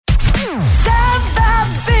Stav,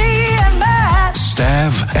 Abby and Matt.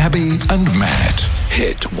 Stav, Abby and Matt.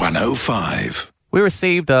 Hit 105. We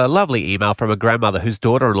received a lovely email from a grandmother whose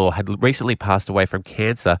daughter-in-law had recently passed away from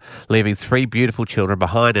cancer, leaving 3 beautiful children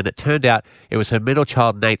behind, and it turned out it was her middle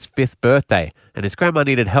child Nate's 5th birthday, and his grandma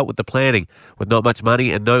needed help with the planning. With not much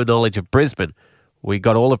money and no knowledge of Brisbane, we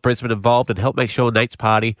got all of Brisbane involved and helped make sure Nate's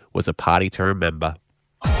party was a party to remember.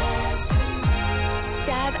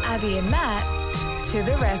 Stav, Abby and Matt to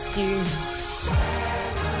the rescue.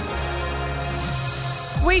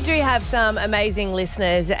 We do have some amazing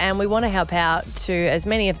listeners and we want to help out to as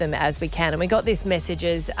many of them as we can. And we got this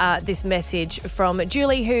message from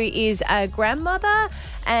Julie, who is a grandmother,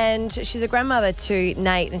 and she's a grandmother to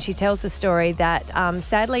Nate, and she tells the story that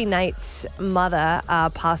sadly Nate's mother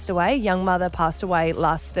young mother passed away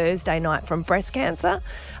last Thursday night from breast cancer,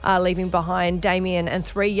 leaving behind Damien and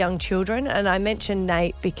 3 young children. And I mentioned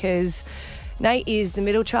Nate because Nate is the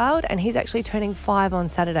middle child and he's actually turning 5 on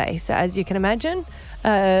Saturday. So as you can imagine,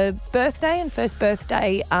 first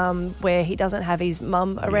birthday where he doesn't have his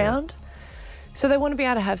mum around. So they want to be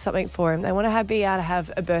able to have something for him. They want to be able to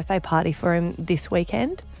have a birthday party for him this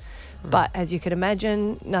weekend. But as you could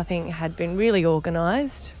imagine, nothing had been really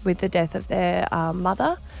organised with the death of their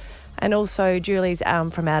mother. And also Julie's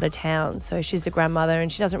from out of town, so she's a grandmother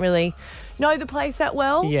and she doesn't really know the place that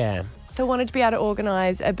well. Yeah. So wanted to be able to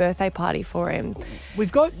organise a birthday party for him.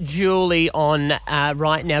 We've got Julie on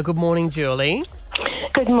right now. Good morning, Julie.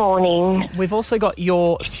 Good morning. We've also got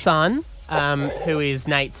your son, who is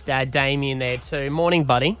Nate's dad, Damien, there too. Morning,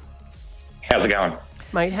 buddy. How's it going?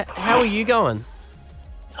 Mate, how are you going?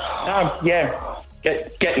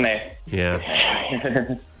 Getting there.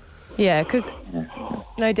 Yeah. Yeah, because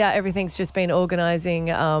no doubt everything's just been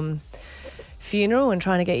organising funeral and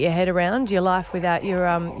trying to get your head around your life without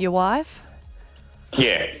your wife.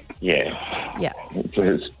 Yeah.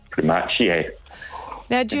 It's pretty much, yeah.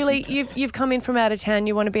 Now, Julie, you've come in from out of town.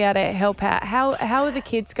 You want to be able to help out. How are the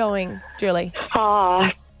kids going, Julie?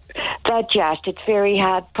 It's very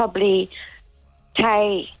hard. Probably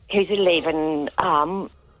Tay, who's 11,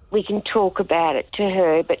 we can talk about it to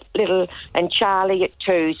her, but little and Charlie at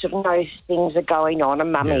 2 sort of knows things are going on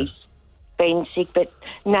and Mummy's been sick. But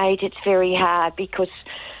Nate, it's very hard because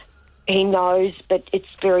he knows, but it's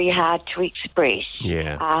very hard to express.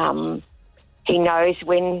 Yeah. He knows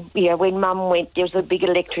when Mum went, there was a big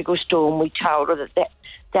electrical storm. We told her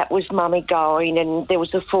that was Mummy going, and there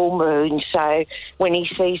was a full moon. So when he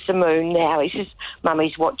sees the moon now, he says,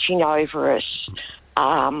 Mummy's watching over us.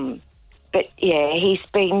 But yeah,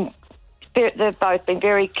 they've both been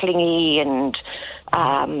very clingy and,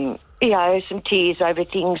 some tears over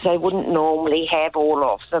things they wouldn't normally have, all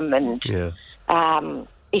of them. And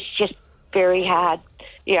it's just very hard.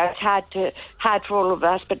 It's hard for all of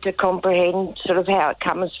us, but to comprehend sort of how it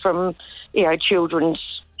comes from, children's,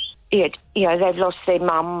 they've lost their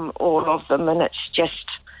mum, all of them, and it's just,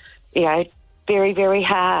 very, very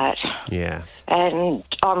hard. Yeah. And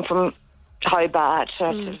I'm from Hobart, so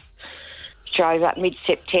I sort of drove up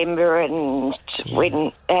mid-September and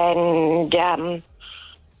went and,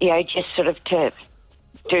 just sort of to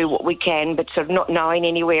do what we can, but sort of not knowing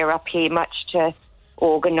anywhere up here much to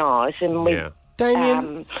organise. And we...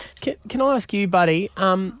 Damien, can I ask you, buddy,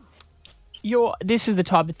 this is the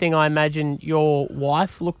type of thing I imagine your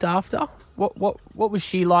wife looked after. What was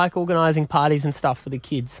she like organising parties and stuff for the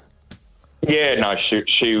kids? Yeah, no,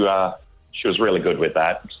 she was really good with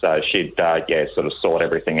that. So she'd, sort of sort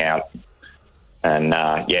everything out. And,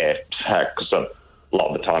 because a lot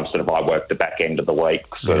of the time sort of I worked the back end of the week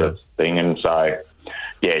sort of thing. And so,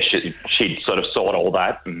 she'd sort of sort all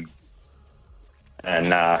that and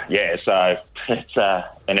so it's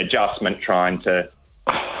an adjustment trying to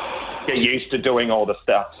get used to doing all the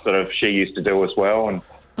stuff sort of she used to do as well.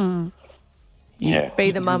 And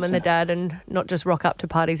be the mum and the dad and not just rock up to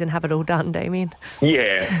parties and have it all done, Damien.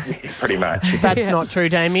 Yeah, pretty much. That's not true,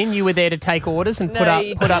 Damien. You were there to take orders and put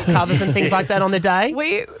up covers and things like that on the day.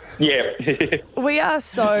 We are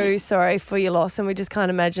so sorry for your loss, and we just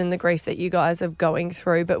can't imagine the grief that you guys are going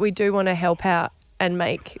through, but we do want to help out and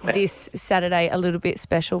make this Saturday a little bit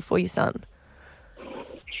special for your son.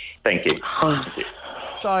 Thank you.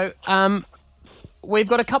 So, we've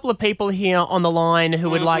got a couple of people here on the line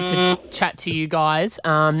who would like to chat to you guys,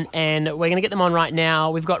 and we're going to get them on right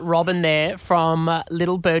now. We've got Robin there from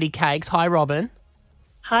Little Birdie Cakes. Hi, Robin.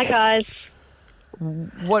 Hi, guys.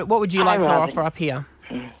 What would you like to offer up here?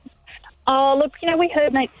 Oh, look, we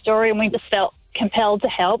heard Nate's story and we just felt compelled to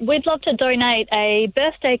help. We'd love to donate a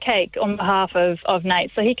birthday cake on behalf of Nate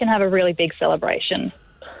so he can have a really big celebration.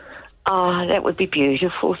 Oh, that would be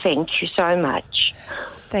beautiful. Thank you so much.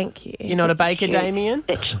 Thank you. You're not a baker, Damien?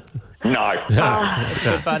 No. That's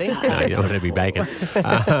good, buddy. No, you don't want to be bacon.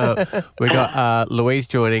 We got Louise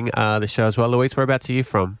joining the show as well. Louise, whereabouts are you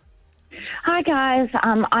from? Hi guys,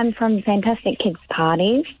 I'm from Fantastic Kids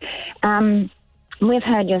Parties. We've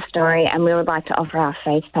heard your story and we would like to offer our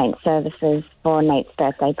face paint services for Nate's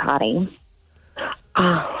birthday party.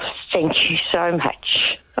 Oh, thank you so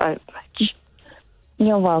much. So much.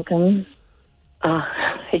 You're welcome.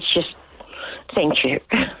 It's just, thank you.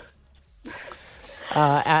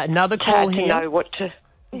 Another It's call hard to here. know what to...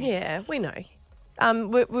 Yeah, we know.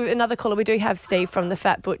 Another caller, we do have Steve from the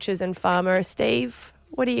Fat Butchers and Farmer. Steve,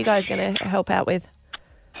 what are you guys going to help out with?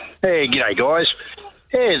 Hey, g'day, guys.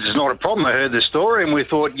 Yeah, it's not a problem. I heard the story and we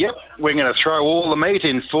thought, yep, we're going to throw all the meat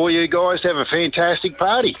in for you guys to have a fantastic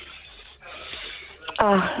party.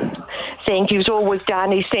 Thank you. All we've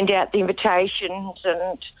done is send out the invitations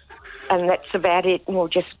and that's about it. And we're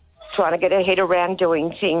just trying to get our head around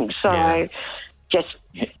doing things. So just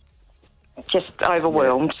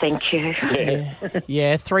overwhelmed. Thank you.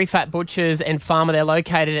 Yeah, 3 Fat Butchers and Farmer. They're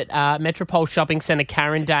located at Metropole Shopping Centre,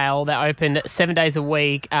 Carindale. They're open 7 days a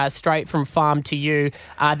week, straight from farm to you.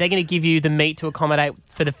 They're going to give you the meat to accommodate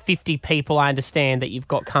for the 50 people, I understand, that you've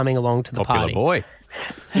got coming along to the Popular party. boy.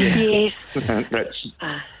 Yes.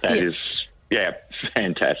 That is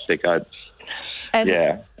fantastic. And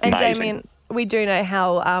amazing. Damien, we do know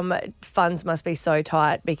how funds must be so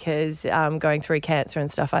tight because going through cancer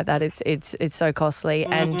and stuff like that, it's so costly.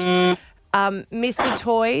 And Mr.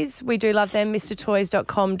 Toys, we do love them.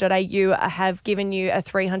 MrToys.com.au have given you a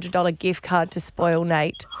 $300 gift card to spoil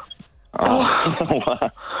Nate.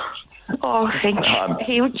 Oh, thank you.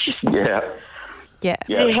 He would just... Yeah.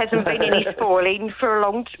 There hasn't been any spoiling for a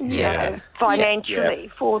long time,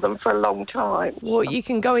 financially for them for a long time. Well, you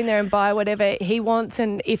can go in there and buy whatever he wants,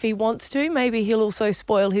 and if he wants to, maybe he'll also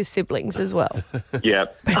spoil his siblings as well. Yeah.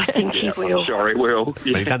 I think he will. I'm sure he will. But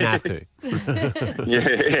he doesn't have to.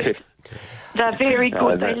 Yeah. They're very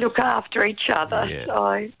good. They look after each other. Yeah.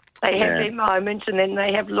 So they have their moments and then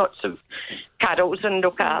they have lots of cuddles and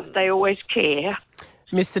look after. They always care.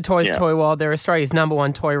 Mr. Toys Toy World, they're Australia's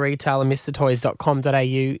 #1 toy retailer,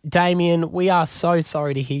 MrToys.com.au. Damien, we are so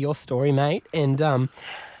sorry to hear your story, mate, and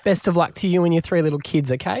best of luck to you and your 3 little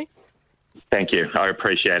kids, okay? Thank you. I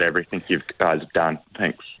appreciate everything you guys have done.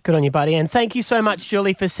 Thanks. Good on you, buddy. And thank you so much,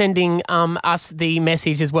 Julie, for sending us the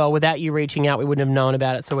message as well. Without you reaching out, we wouldn't have known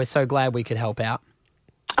about it, so we're so glad we could help out.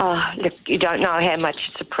 Look, you don't know how much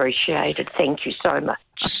it's appreciated. Thank you so much.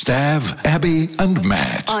 Stav, Abby and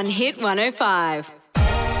Matt. On Hit 105.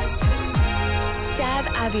 Stab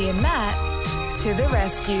Abby and Matt to the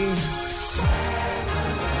rescue.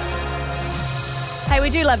 Hey, we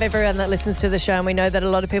do love everyone that listens to the show, and we know that a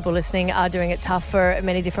lot of people listening are doing it tough for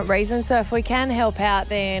many different reasons. So if we can help out,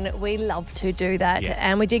 then we love to do that. Yes.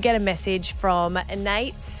 And we did get a message from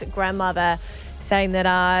Nate's grandmother saying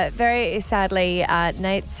that very sadly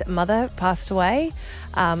Nate's mother passed away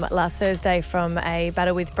last Thursday from a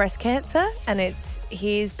battle with breast cancer, and it's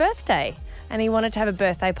his birthday, and he wanted to have a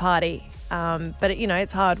birthday party. But,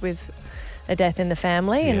 it's hard with a death in the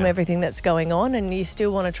family and everything that's going on, and you still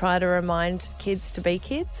want to try to remind kids to be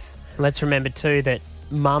kids. Let's remember too that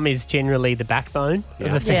mum is generally the backbone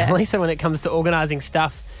of the family, so when it comes to organising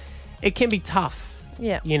stuff, it can be tough,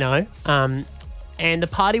 and the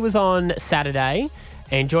party was on Saturday,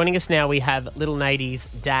 and joining us now we have little Natie's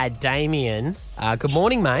dad, Damien. Good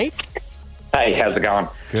morning, mate. Hey, how's it going?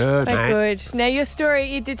 Good, Very mate. good. Now, your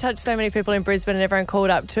story, it did touch so many people in Brisbane, and everyone called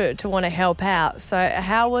up to want to help out. So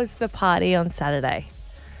how was the party on Saturday?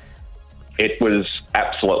 It was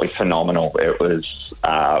absolutely phenomenal. It was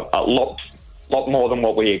a lot more than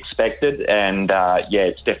what we expected, and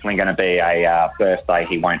it's definitely going to be a birthday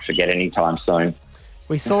he won't forget anytime soon.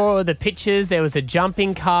 We saw the pictures. There was a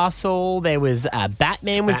jumping castle. There was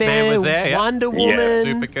Batman was there. Wonder Woman. Yeah,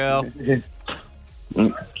 Supergirl.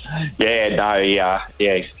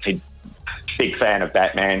 He's big fan of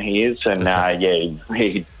Batman. He is, and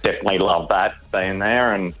he definitely loved that being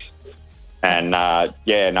there, and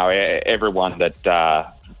everyone that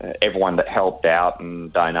helped out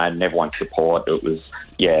and donated, and everyone's support. It was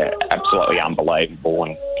absolutely unbelievable,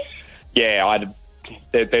 and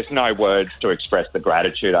there's no words to express the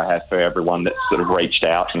gratitude I have for everyone that sort of reached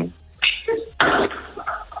out and.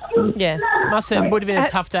 Yeah, would have been a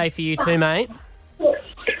tough day for you too, mate.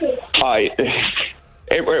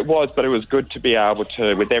 It was, but it was good to be able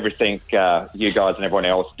to, with everything you guys and everyone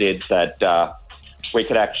else did, that we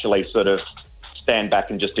could actually sort of stand back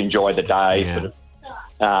and just enjoy the day. Yeah. Sort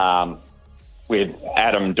of, with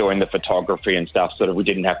Adam doing the photography and stuff, sort of we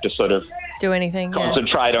didn't have to sort of Do anything.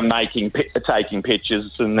 concentrate on taking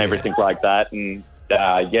pictures and everything like that. And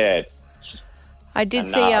I did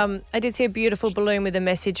see a beautiful balloon with a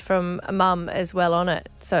message from a mum as well on it.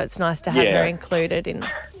 So it's nice to have her included in.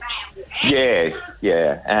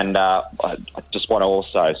 Yeah. And I just want to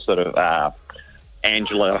also sort of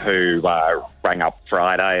Angela, who rang up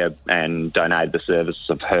Friday and donated the service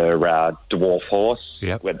of her dwarf horse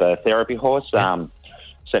with the therapy horse.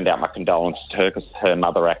 Send out my condolences to her because her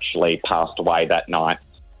mother actually passed away that night.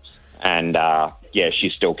 And, she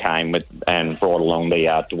still came and brought along the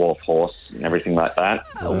dwarf horse and everything like that.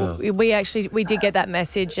 We did get that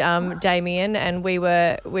message, Damien, and we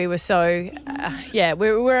were so,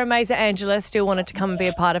 we were amazed that Angela still wanted to come and be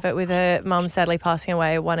a part of it with her mum sadly passing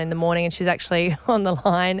away at 1 a.m, and she's actually on the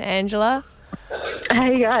line. Angela?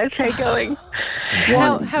 Hey guys, how you going?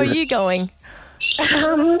 How are you going?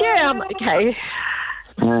 I'm okay.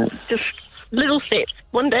 Just little steps,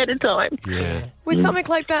 one day at a time. Yeah. With something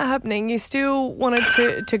like that happening, you still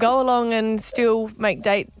wanted to go along and still make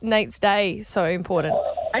Nate's day so important.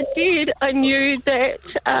 I did. I knew that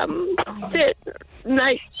that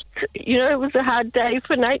Nate, it was a hard day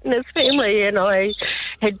for Nate and his family, and I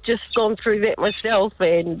had just gone through that myself,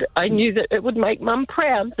 and I knew that it would make Mum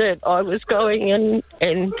proud that I was going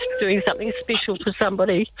and doing something special for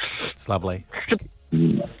somebody. It's lovely.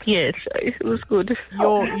 Yes, it was good.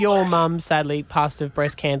 Your mum sadly passed of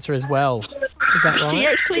breast cancer as well. Is that right? She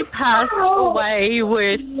actually passed away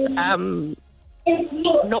with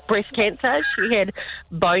not breast cancer. She had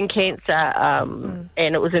bone cancer, and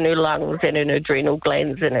it was in her lungs and in her adrenal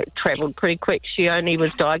glands, and it travelled pretty quick. She only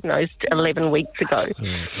was diagnosed 11 weeks ago.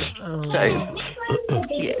 So,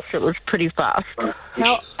 yes, it was pretty fast.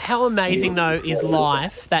 How amazing, though, is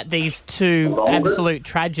life that these two absolute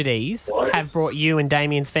tragedies have brought you and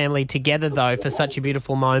Damien's family together, though, for such a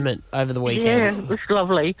beautiful moment over the weekend. Yeah, it was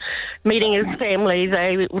lovely. Meeting his family,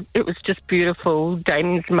 it was just beautiful.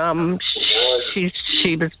 Damien's mum, she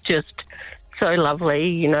was just so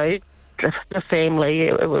lovely, the family.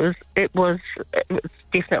 It was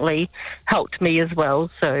definitely helped me as well.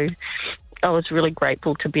 So I was really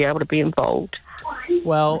grateful to be able to be involved.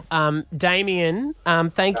 Well, Damien,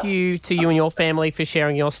 thank you to you and your family for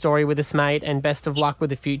sharing your story with us, mate, and best of luck with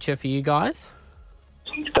the future for you guys.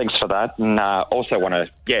 Thanks for that. And also want to,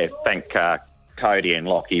 thank Cody and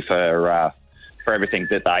Lockie for everything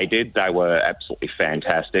that they did. They were absolutely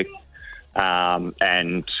fantastic.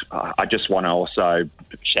 And I just want to also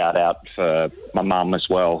shout out for my mum as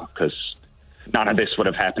well, because none of this would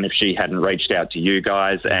have happened if she hadn't reached out to you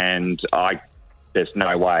guys, and there's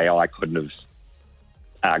no way I couldn't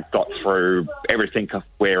have got through everything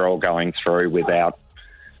we're all going through without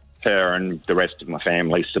her and the rest of my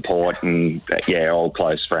family's support and, all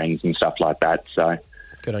close friends and stuff like that. So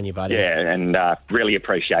good on you, buddy. Yeah, and really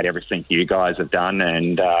appreciate everything you guys have done,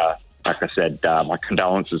 and like I said, my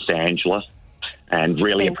condolences to Angela, and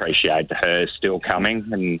really appreciate her still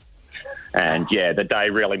coming. And the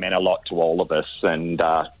day really meant a lot to all of us. And,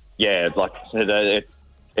 like I said,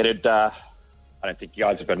 I don't think you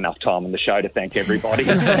guys have got enough time on the show to thank everybody.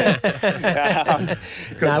 We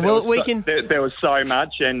can. There was so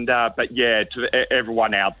much, to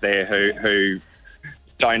everyone out there who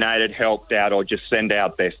donated, helped out, or just send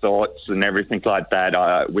out their thoughts and everything like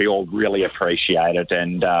that, we all really appreciate it.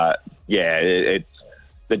 And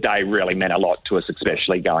the day really meant a lot to us,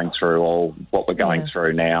 especially going through all what we're going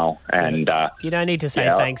through now. And you don't need to say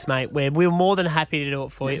thanks, mate. We're more than happy to do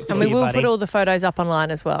it for you. And we will put all the photos up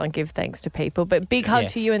online as well and give thanks to people. But big hug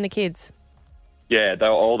to you and the kids. Yeah,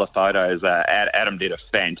 all the photos. Adam did a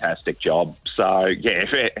fantastic job. So,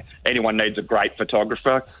 if anyone needs a great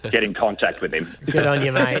photographer, get in contact with him. Good on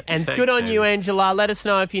you, mate. And good on you, Angela. Let us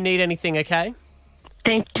know if you need anything, okay?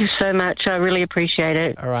 Thank you so much. I really appreciate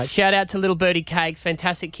it. All right. Shout out to Little Birdie Cakes,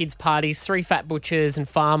 fantastic kids parties, 3 Fat Butchers and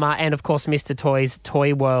Farmer, and, of course, Mr. Toys,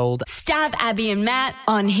 Toy World. Stab Abby and Matt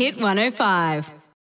on Hit 105.